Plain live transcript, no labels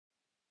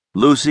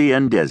Lucy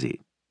and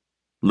Desi.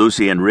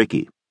 Lucy and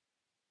Ricky.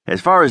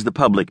 As far as the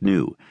public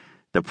knew,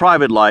 the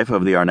private life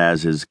of the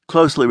Arnazes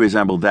closely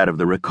resembled that of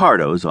the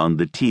Ricardos on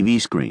the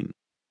TV screen.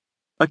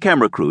 A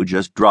camera crew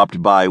just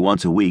dropped by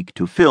once a week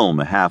to film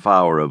a half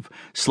hour of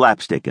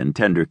slapstick and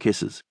tender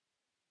kisses.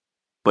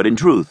 But in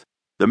truth,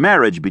 the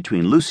marriage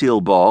between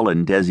Lucille Ball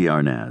and Desi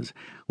Arnaz,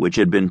 which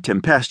had been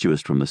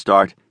tempestuous from the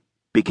start,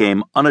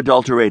 became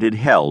unadulterated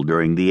hell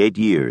during the 8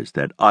 years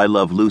that I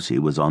Love Lucy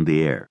was on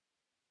the air.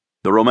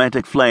 The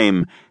romantic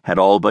flame had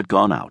all but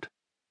gone out.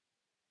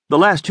 The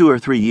last 2 or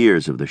 3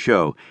 years of the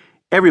show,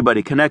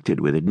 everybody connected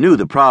with it knew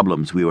the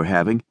problems we were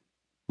having,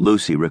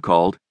 Lucy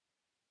recalled.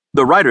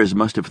 The writers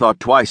must have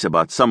thought twice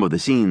about some of the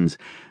scenes,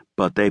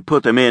 but they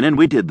put them in and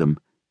we did them.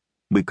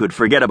 We could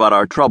forget about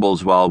our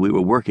troubles while we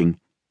were working.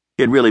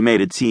 It really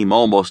made it seem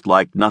almost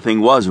like nothing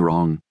was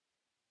wrong.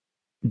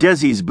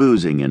 Desi's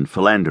boozing and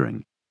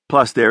philandering,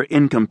 plus their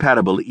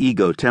incompatible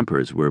ego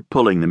tempers, were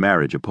pulling the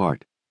marriage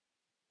apart.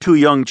 2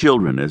 young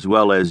children, as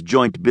well as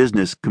joint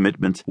business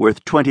commitments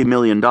worth $20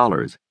 million,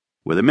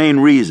 were the main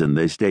reason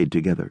they stayed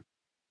together.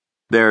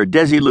 Their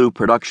Desilu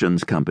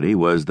Productions company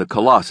was the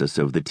colossus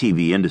of the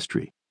TV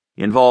industry,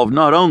 involved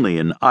not only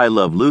in I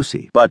Love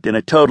Lucy, but in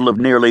a total of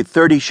nearly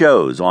 30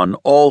 shows on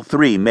all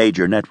 3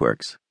 major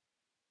networks.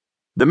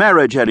 The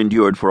marriage had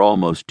endured for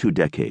almost 2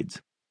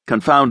 decades,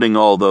 confounding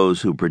all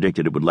those who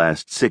predicted it would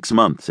last 6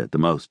 months at the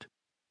most.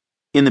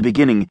 In the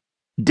beginning,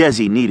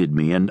 Desi needed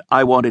me and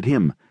I wanted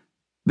him.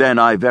 Then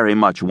I very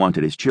much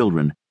wanted his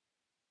children.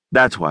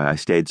 That's why I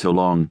stayed so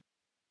long.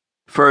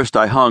 First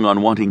I hung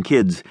on wanting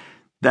kids,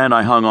 then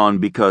I hung on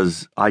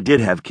because I did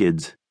have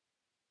kids.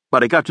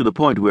 But it got to the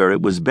point where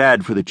it was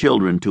bad for the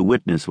children to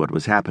witness what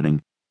was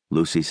happening,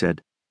 Lucy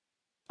said.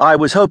 I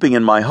was hoping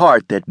in my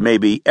heart that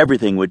maybe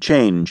everything would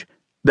change,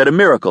 that a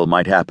miracle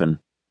might happen.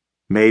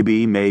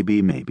 Maybe.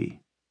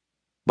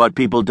 But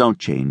people don't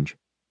change.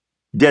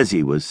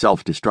 Desi was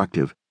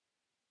self-destructive.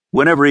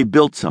 Whenever he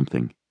built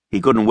something, he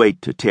couldn't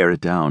wait to tear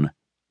it down.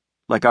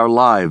 Like our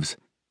lives.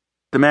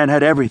 The man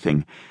had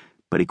everything,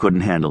 but he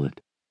couldn't handle it.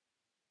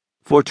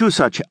 For 2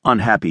 such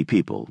unhappy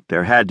people,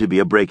 there had to be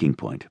a breaking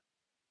point.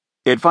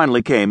 It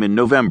finally came in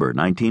November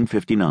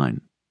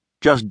 1959,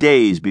 just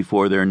days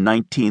before their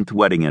 19th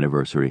wedding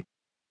anniversary.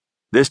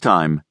 This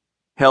time,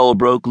 hell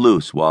broke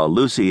loose while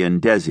Lucy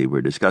and Desi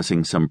were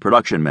discussing some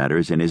production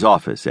matters in his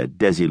office at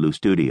Desilu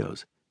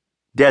Studios.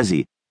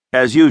 Desi,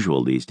 as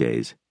usual these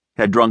days,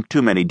 had drunk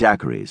too many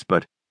daiquiris,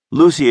 but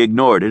Lucy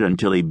ignored it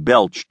until he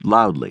belched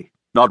loudly,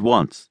 not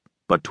once,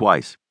 but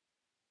twice.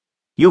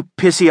 "You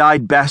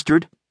pissy-eyed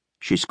bastard!"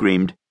 she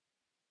screamed.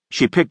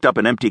 She picked up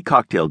an empty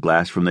cocktail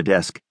glass from the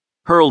desk,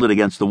 hurled it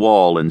against the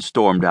wall, and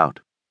stormed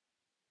out.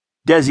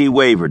 Desi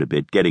wavered a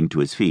bit, getting to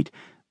his feet,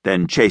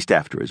 then chased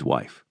after his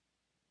wife.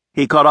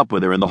 He caught up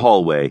with her in the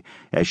hallway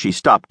as she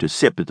stopped to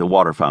sip at the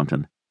water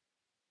fountain.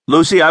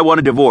 "Lucy, I want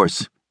a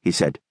divorce," he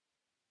said.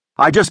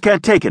 "I just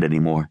can't take it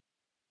anymore."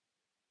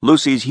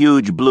 Lucy's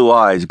huge blue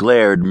eyes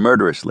glared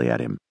murderously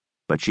at him,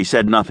 but she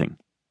said nothing.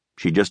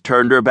 She just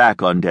turned her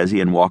back on Desi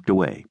and walked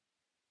away.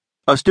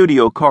 A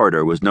studio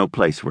corridor was no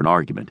place for an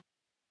argument.